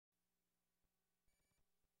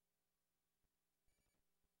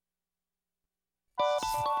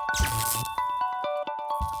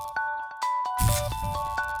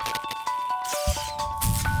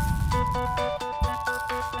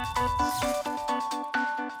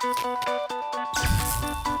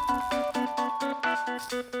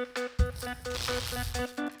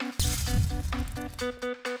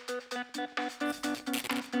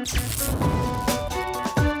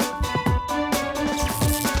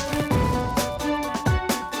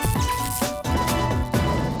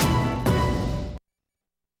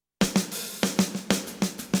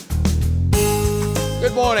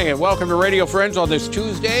Good morning and welcome to Radio Friends on this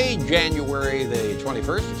Tuesday, January the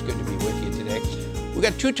 21st. It's good to be with you today. We've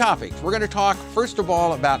got two topics. We're going to talk, first of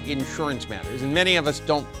all, about insurance matters. And many of us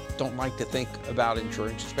don't like to think about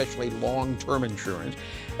insurance, especially long-term insurance.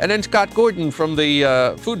 And then Scott Gordon from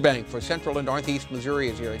the Food Bank for Central and Northeast Missouri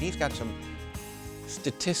is here. And he's got some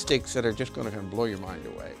statistics that are just going to kind of blow your mind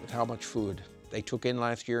away with how much food they took in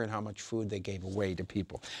last year and how much food they gave away to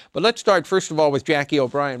people. But let's start, first of all, with Jackie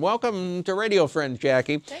O'Brien. Welcome to Radio Friends,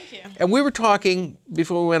 Jackie. Thank you. And we were talking,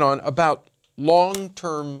 before we went on, about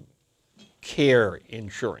long-term care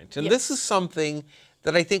insurance. And This is something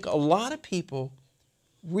that I think a lot of people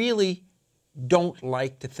really don't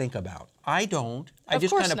like to think about. I don't. I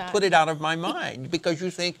just kind of put it out of my mind because you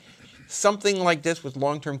think something like this with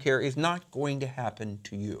long-term care is not going to happen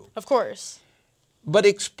to you. Of course. But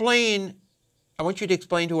I want you to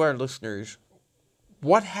explain to our listeners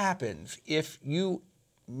what happens if you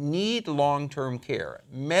need long-term care.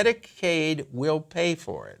 Medicaid will pay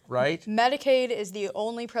for it, right? Medicaid is the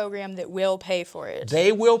only program that will pay for it.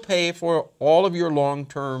 They will pay for all of your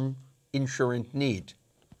long-term insurance needs.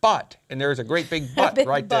 But, and there's a great big but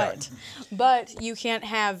right there. But you can't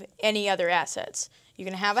have any other assets. You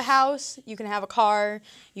can have a house, you can have a car,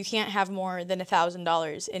 you can't have more than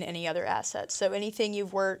 $1,000 in any other assets. So anything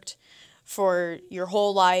you've worked for your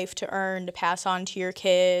whole life to earn, to pass on to your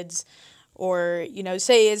kids, or,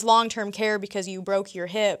 say it's long-term care because you broke your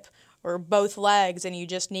hip or both legs and you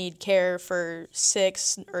just need care for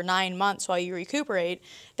 6 or 9 months while you recuperate,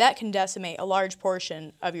 that can decimate a large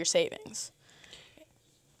portion of your savings.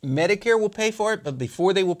 Medicare will pay for it, but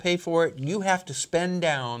before they will pay for it, you have to spend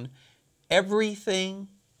down everything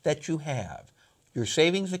that you have. Your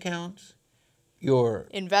savings accounts, your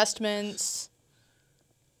investments.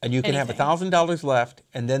 And you can have $1,000 left,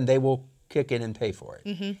 and then they will kick in and pay for it.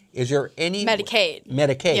 Mm-hmm. Is there any... Medicaid.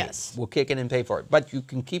 Yes. Will kick in and pay for it. But you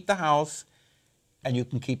can keep the house, and you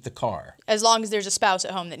can keep the car. As long as there's a spouse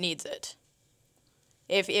at home that needs it.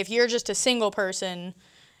 If you're just a single person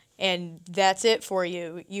and that's it for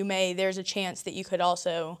you, there's a chance that you could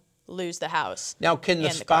also lose the house. Now, can the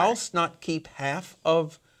spouse not keep half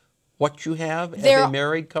of what you have as a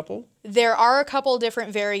married couple? There are a couple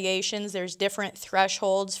different variations. There's different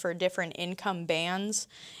thresholds for different income bands.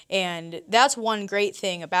 And that's one great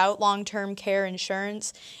thing about long-term care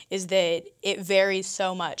insurance is that it varies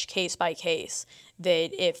so much case by case that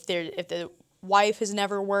if the wife has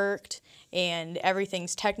never worked and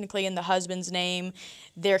everything's technically in the husband's name,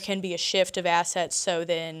 there can be a shift of assets so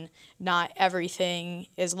then not everything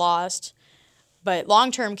is lost. But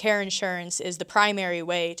long-term care insurance is the primary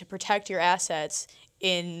way to protect your assets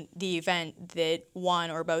in the event that one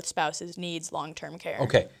or both spouses needs long-term care.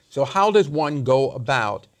 Okay, so how does one go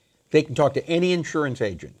about? They can talk to any insurance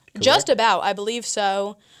agent, correct? Just about, I believe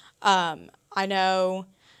so. I don't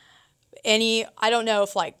know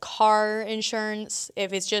if like car insurance,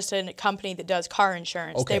 if it's just a company that does car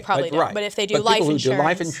insurance, they probably don't. Right. But if they do life insurance. People who do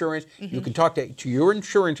life insurance, you can talk to your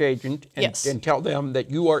insurance agent and tell them that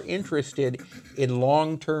you are interested in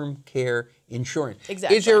long-term care insurance.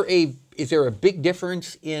 Exactly. Is there a big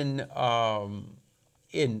difference in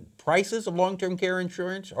prices of long-term care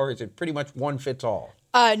insurance, or is it pretty much one fits all?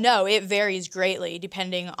 No, it varies greatly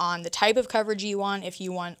depending on the type of coverage you want. If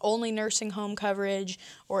you want only nursing home coverage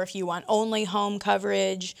or if you want only home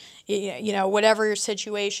coverage, whatever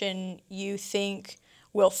situation you think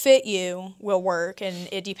will fit you will work, and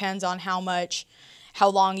it depends on how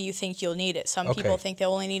long you think you'll need it. Some people think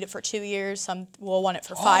they'll only need it for 2 years. Some will want it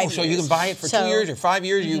for 5 years. So you can buy it for 2 years or 5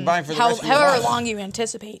 years. You can buy it for the rest of your life. However long you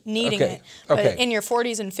anticipate needing it. But in your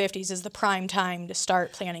 40s and 50s is the prime time to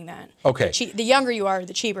start planning that. Okay. The younger you are,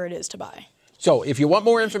 the cheaper it is to buy. So if you want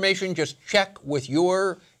more information, just check with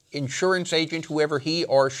your insurance agent, whoever he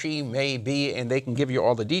or she may be, and they can give you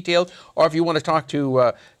all the details. Or if you want to talk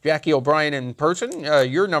to Jackie O'Brien in person,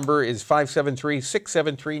 your number is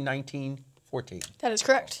 573-673-1914. That is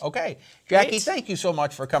correct. Okay. Jackie, thank you so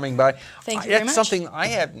much for coming by. Thank you very much. That's something I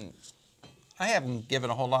I haven't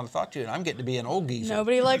given a whole lot of thought to it. I'm getting to be an old geezer.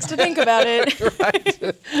 Nobody likes to think about it. Right.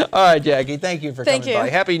 All right, Jackie, thank you for coming by.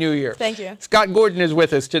 Happy New Year. Thank you. Scott Gordon is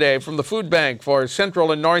with us today from the Food Bank for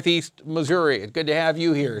Central and Northeast Missouri. It's good to have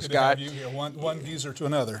you here, Scott. Good to have you here, one geezer to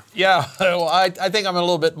another. Yeah, well, I think I'm a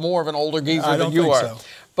little bit more of an older geezer than you are. So.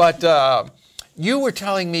 But you were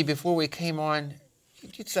telling me before we came on,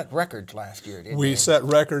 you set records last year, didn't you? We set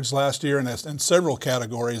records last year in several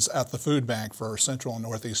categories at the Food Bank for Central and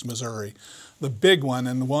Northeast Missouri. The big one,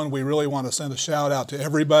 and the one we really want to send a shout out to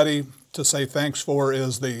everybody to say thanks for,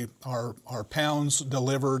 is our pounds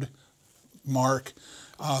delivered mark.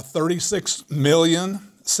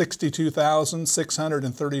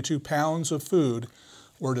 36,062,632 pounds of food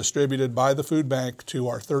were distributed by the Food Bank to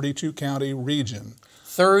our 32-county region.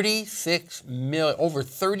 36 million, over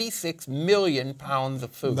 36 million pounds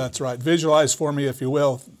of food. That's right. Visualize for me, if you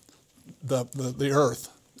will, the Earth.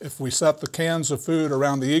 If we set the cans of food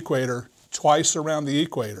around the equator, twice around the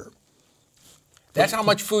equator. That's how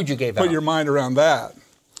much food you gave out. Put your mind around that.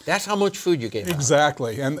 That's how much food you gave out.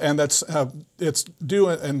 Exactly, and that's it's due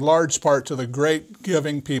in large part to the great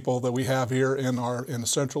giving people that we have here in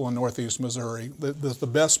Central and Northeast Missouri. The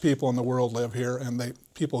best people in the world live here, and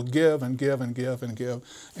people give and give and give and give,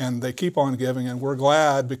 and they keep on giving, and we're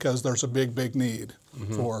glad because there's a big need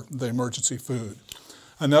for the emergency food.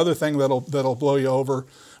 Another thing that'll blow you over.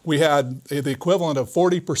 We had the equivalent of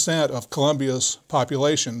 40% of Columbia's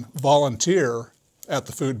population volunteer at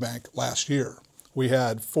the Food Bank last year. We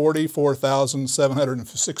had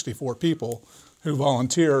 44,764 people who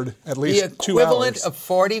volunteered at least 2 hours. The equivalent of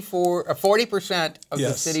 40% of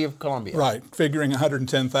the city of Columbia. Right, figuring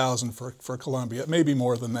 110,000 for Columbia. It may be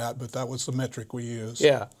more than that, but that was the metric we used.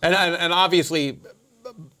 Yeah, and obviously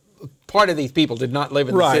part of these people did not live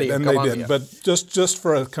in the city of Columbia. Right, and they didn't. But just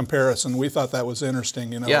for a comparison, we thought that was interesting,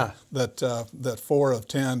 that 4 of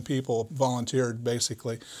 10 people volunteered,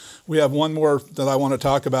 basically. We have one more that I want to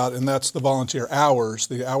talk about, and that's the volunteer hours,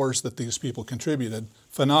 the hours that these people contributed.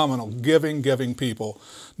 Phenomenal, giving people.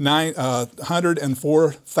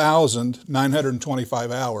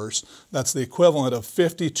 104,925 hours. That's the equivalent of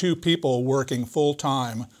 52 people working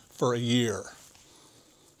full-time for a year.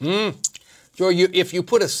 So if you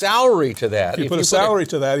put a salary to that, if you put a salary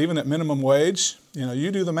to that, even at minimum wage,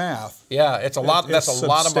 you do the math. Yeah, it's a lot. That's a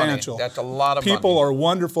lot of money. That's a lot of money. People are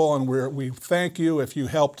wonderful, and we thank you if you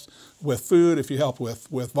helped with food, if you helped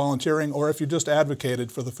with volunteering, or if you just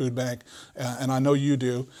advocated for the Food Bank, and I know you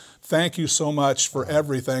do. Thank you so much for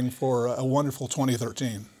everything, for a wonderful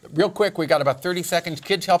 2013. Real quick, we got about 30 seconds.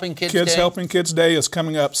 Kids Helping Kids Day. Kids Helping Kids Day is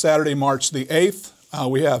coming up Saturday, March the 8th.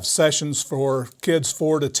 We have sessions for kids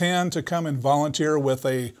 4 to 10 to come and volunteer with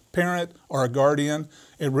a parent or a guardian.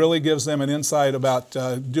 It really gives them an insight about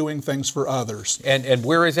doing things for others. And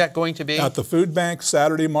where is that going to be? At the Food Bank,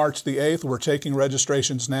 Saturday, March the 8th. We're taking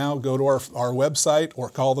registrations now. Go to our website or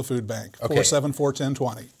call the Food Bank,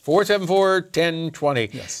 474-1020.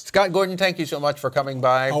 474-1020. Yes. Scott Gordon, thank you so much for coming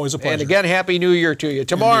by. Always a pleasure. And again, Happy New Year to you.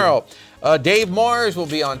 Tomorrow, Dave Mars will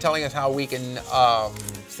be on telling us how we can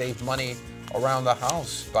save money around the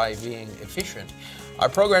house by being efficient. Our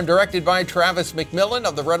program directed by Travis McMillan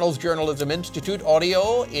of the Reynolds Journalism Institute.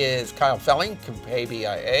 Audio is Kyle Felling,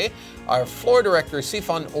 KBIA. Our floor director is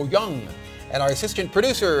Sifan Oyung. And our assistant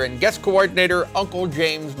producer and guest coordinator, Uncle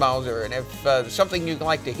James Mauser. And if there's something you'd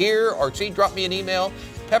like to hear or see, drop me an email,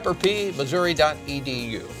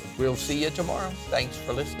 pepperp@missouri.edu. We'll see you tomorrow. Thanks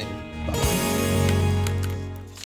for listening. Bye.